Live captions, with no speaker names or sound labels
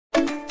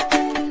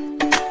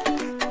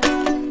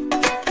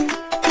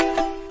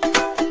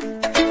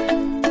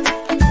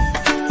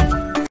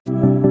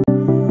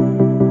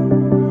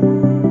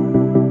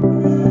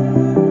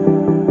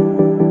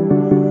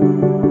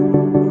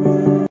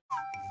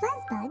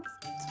bugs,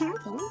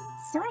 counting,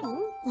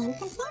 sorting, and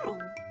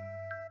comparing.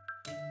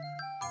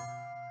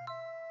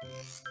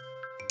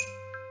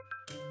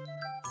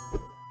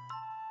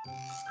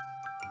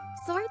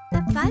 Sort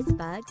the fuzz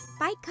bugs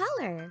by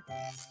color.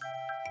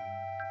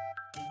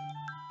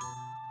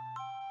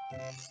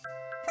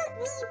 Put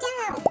me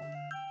down.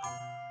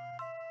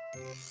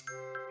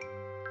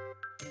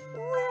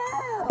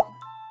 Whoa.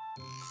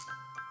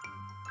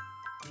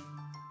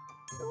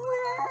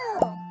 Whoa.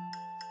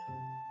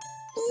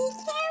 Be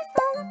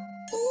careful.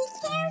 Be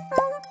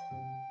careful.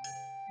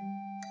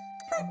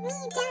 Put me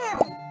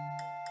down.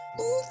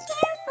 Be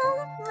careful.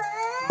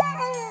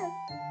 Whoa.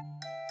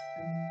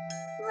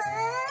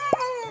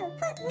 Whoa.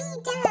 Put me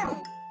down.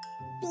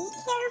 Be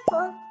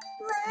careful.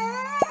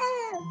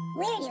 Whoa.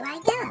 Where do I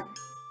go?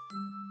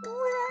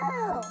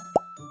 Whoa.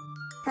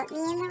 Put me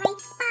in the right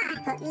spot.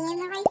 Put me in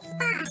the right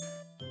spot.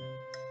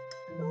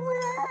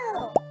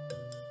 Whoa.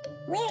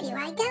 Where do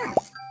I go?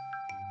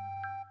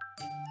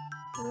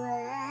 Whoa.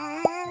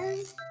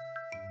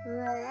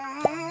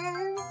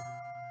 Whoa.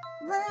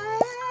 Whoa.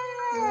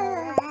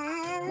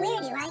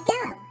 Where do I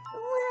go?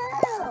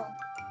 Whoa.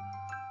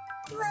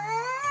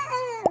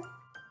 Whoa.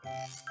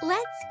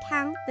 Let's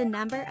count the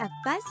number of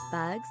fuzz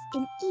bugs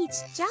in each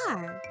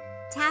jar.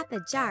 Tap a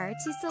jar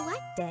to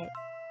select it.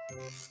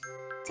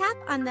 Tap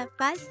on the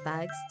fuzz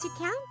bugs to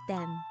count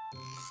them.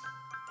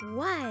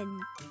 1,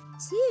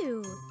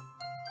 2,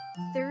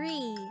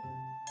 3.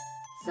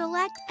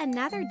 Select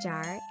another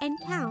jar and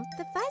count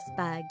the fuzz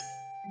bugs.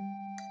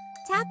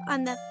 Tap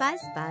on the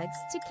fuzz bugs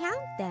to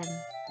count them.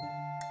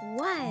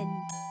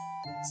 1,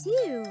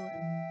 2,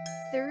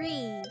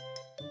 3,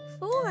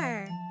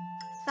 4,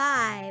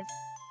 5.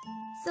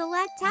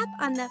 Tap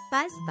on the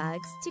fuzz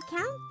bugs to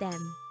count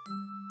them.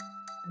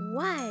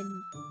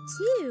 1,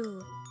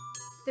 2,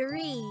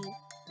 3,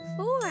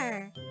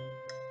 4,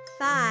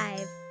 5,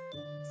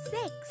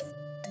 6.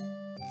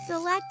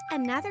 Select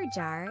another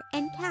jar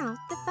and count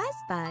the fuzz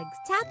bugs.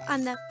 Tap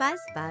on the fuzz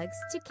bugs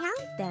to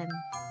count them.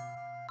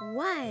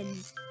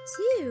 1,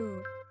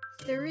 2,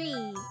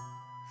 3,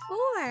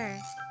 4,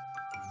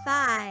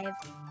 5,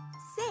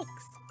 6,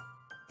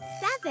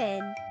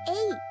 7,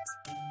 8,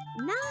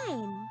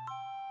 9.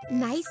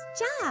 Nice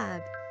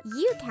job!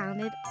 You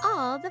counted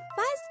all the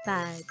fuzz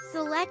bugs.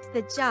 Select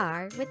the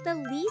jar with the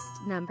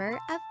least number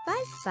of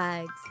fuzz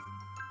bugs.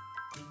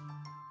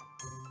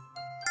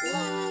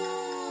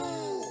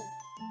 Yay!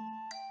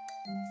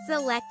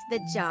 Select the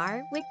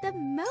jar with the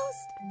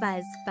most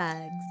fuzz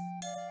bugs.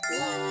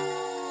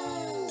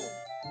 Yay!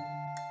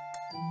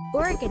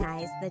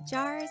 Organize the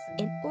jars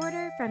in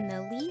order from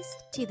the least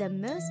to the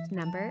most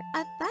number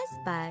of fuzz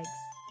bugs.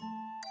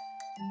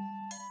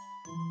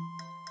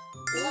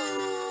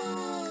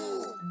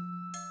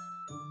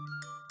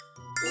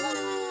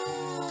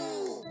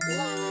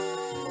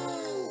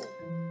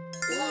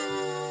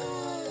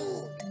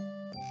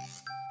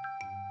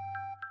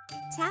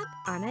 Tap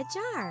on a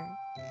jar.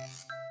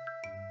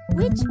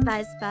 Which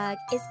fuzz bug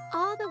is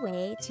all the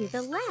way to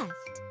the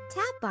left?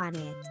 Tap on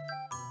it.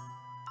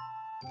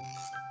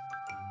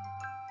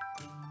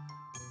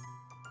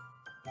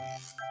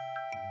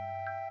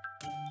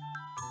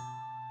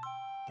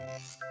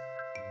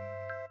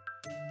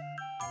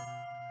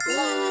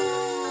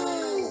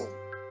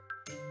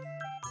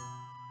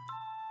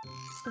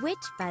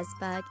 Which fuzz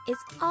bug is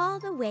all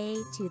the way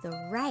to the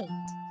right?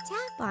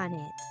 Tap on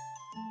it.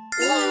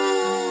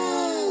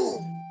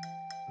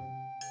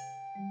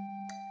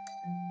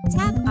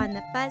 Tap on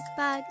the fuzz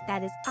bug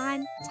that is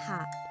on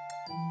top.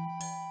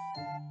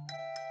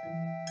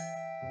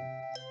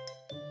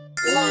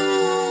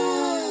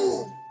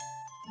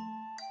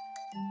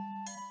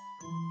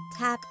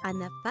 Tap on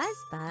the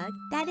fuzz bug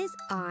that is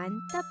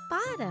on the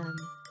bottom.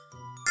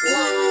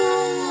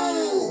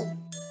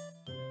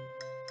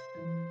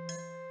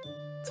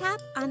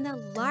 Tap on the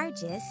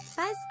largest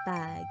fuzz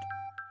bug.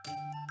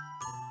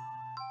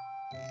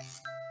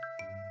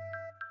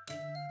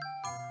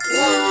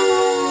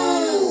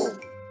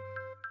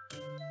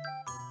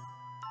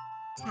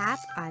 Tap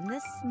on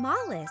the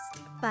smallest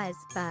fuzz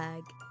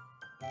bug.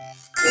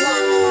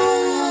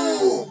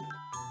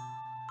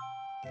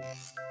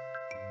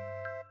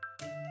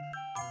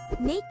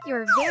 Make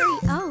your very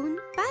own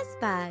fuzz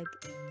bug.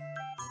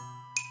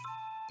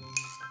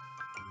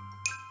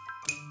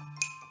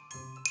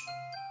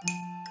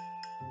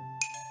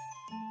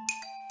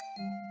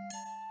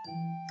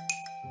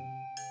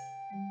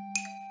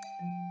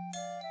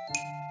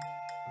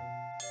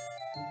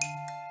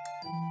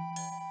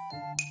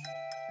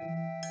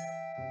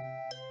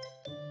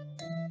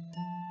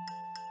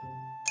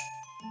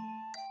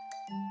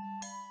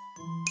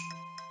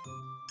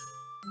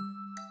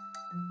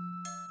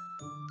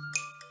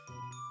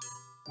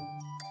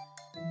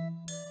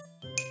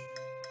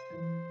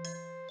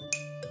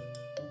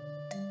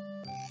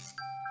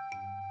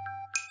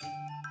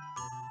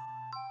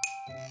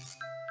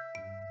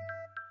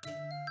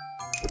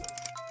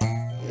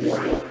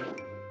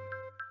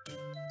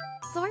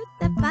 Sort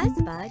the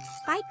fuzz bugs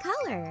by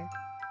color.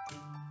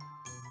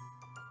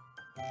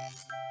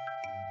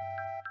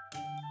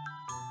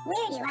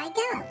 Where do I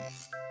go?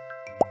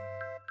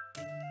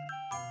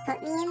 Put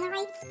me in the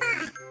right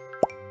spot.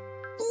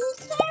 Be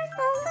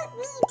careful, put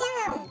me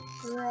down.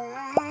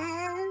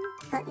 Whoa.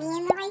 Put me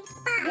in the right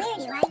spot. Where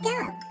do I go?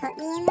 Put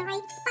me in the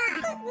right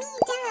spot. Put me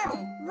down.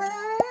 Whoa.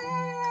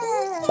 Be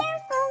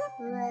careful.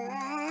 Whoa.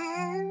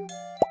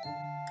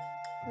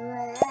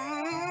 Whoa.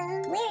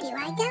 Where do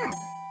I go?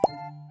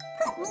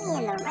 Put me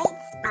in the right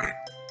spot.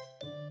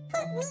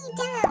 Put me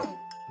down.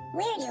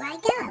 Where do I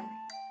go?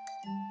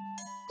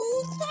 Be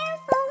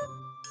careful.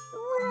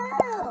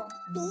 Whoa.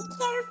 Be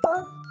careful.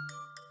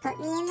 Put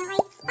me in the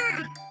right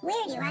spot.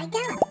 Where do I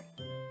go?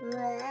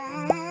 Whoa.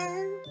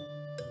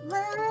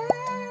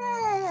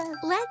 Whoa.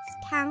 Let's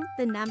count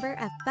the number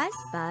of fuzz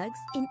bugs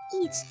in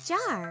each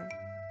jar.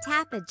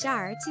 Tap a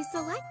jar to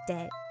select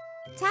it.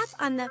 Tap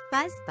on the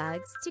fuzz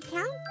bugs to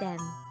count them.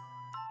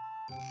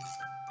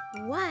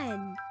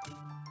 1,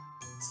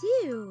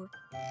 2,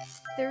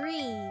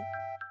 3,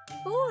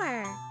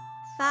 4,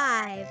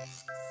 5,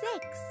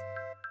 6,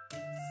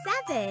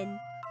 7.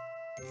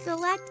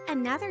 Select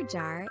another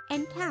jar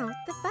and count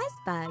the fuzz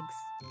bugs.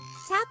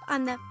 Tap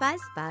on the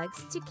fuzz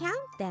bugs to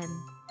count them.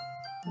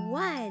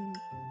 1,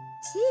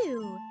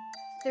 2,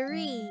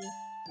 3.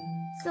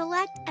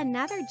 Select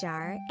another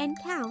jar and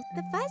count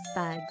the fuzz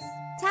bugs.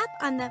 Tap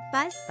on the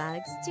fuzz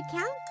bugs to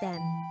count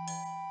them.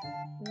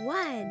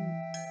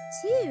 1,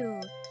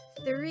 2,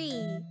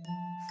 3,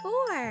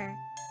 4,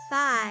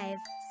 5,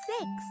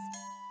 6,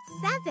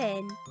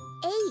 7,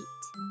 8.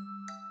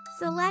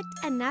 Select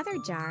another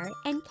jar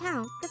and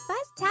count the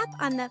fuzz. Tap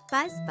on the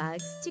fuzz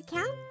bugs to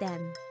count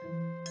them.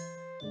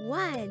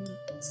 1,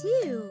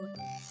 2,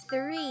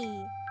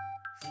 3,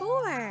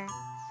 4,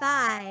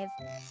 5.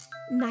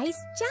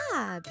 Nice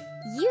job!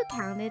 You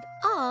counted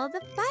all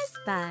the fuzz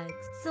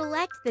bugs.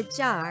 Select the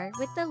jar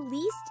with the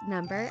least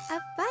number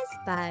of fuzz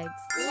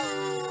bugs.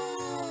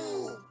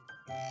 Yay!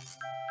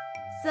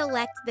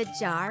 Select the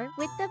jar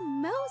with the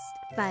most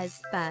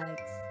fuzz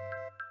bugs.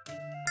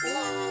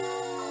 Yay!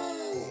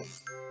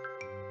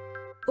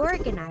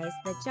 Organize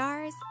the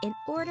jars in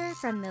order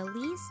from the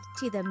least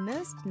to the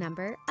most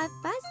number of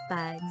fuzz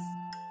bugs.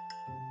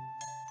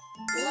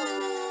 Yay!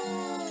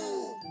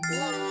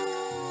 Yay!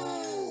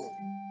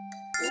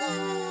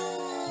 Yay!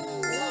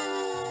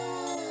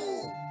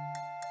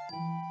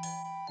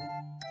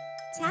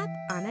 Tap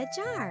on a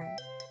jar.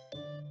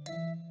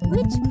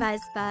 Which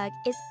fuzz bug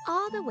is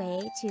all the way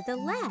to the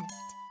left?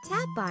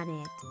 Tap on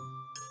it.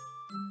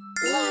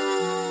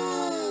 Yay!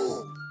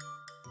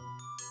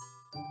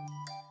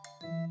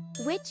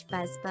 Which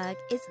fuzz bug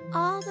is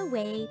all the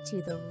way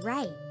to the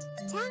right?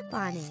 Tap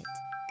on it.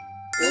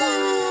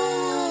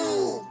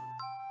 Yay!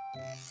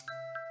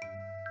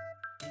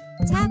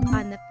 Tap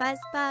on the fuzz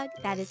bug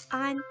that is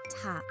on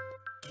top.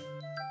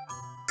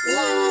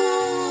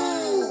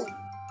 Yay!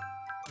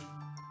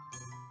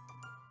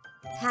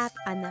 Tap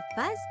on the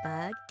fuzz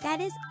bug that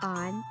is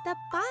on the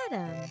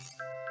bottom.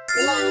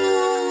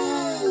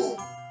 Yay!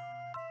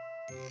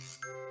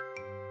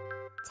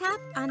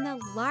 Tap on the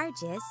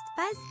largest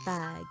fuzz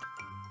bug.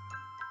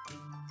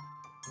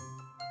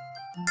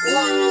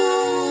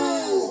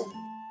 Yay!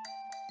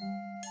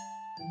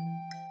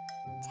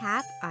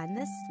 Tap on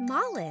the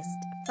smallest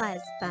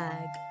fuzz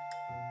bug.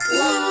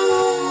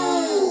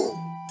 Yay!